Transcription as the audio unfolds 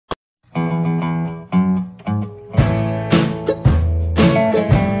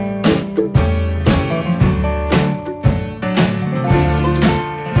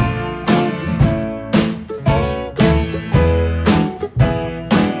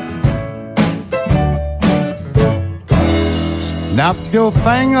Snap your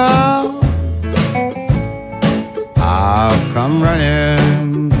finger, I'll come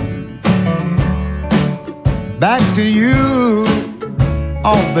running back to you.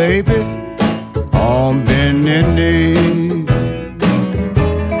 Oh, baby, on bending knee.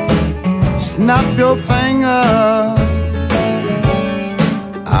 Snap your finger,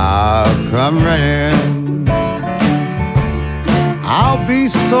 I'll come running. I'll be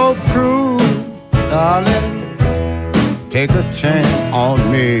so true, darling. Take a chance on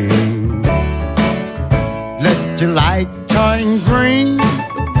me. Let your light turn green.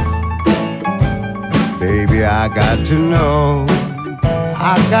 Baby, I got to know.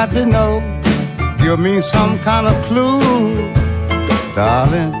 I got to know. Give me some kind of clue,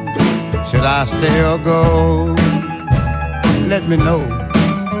 darling. Should I stay or go? Let me know.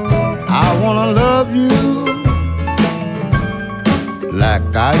 I wanna love you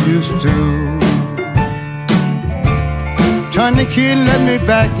like I used to. Turn the key and let me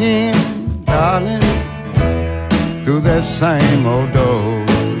back in, darling, through that same old door.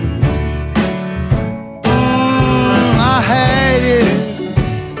 I had it,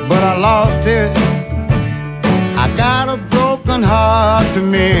 but I lost it. I got a broken heart to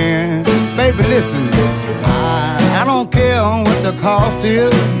mend. Baby, listen, I don't care what the cost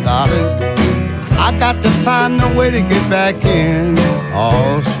is, darling. I got to find a way to get back in.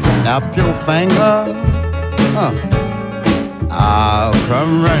 Oh, snap your finger, I'll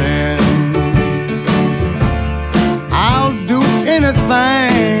come running. I'll do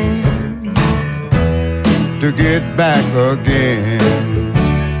anything to get back again.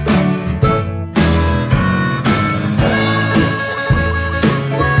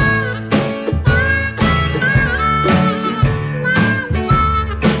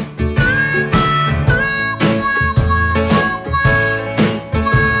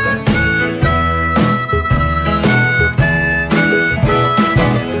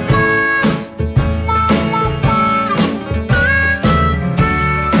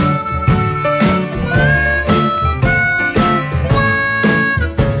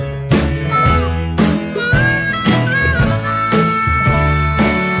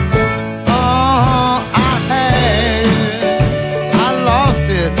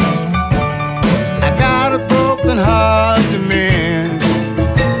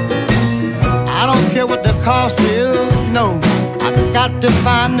 Cost is no, I got to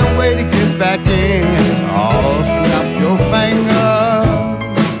find a way to get back in. Oh, snap your finger,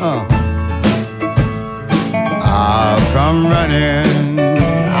 I'll come running,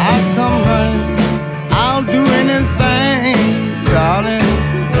 I'll come running. I'll do anything, darling,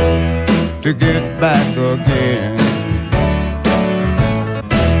 to get back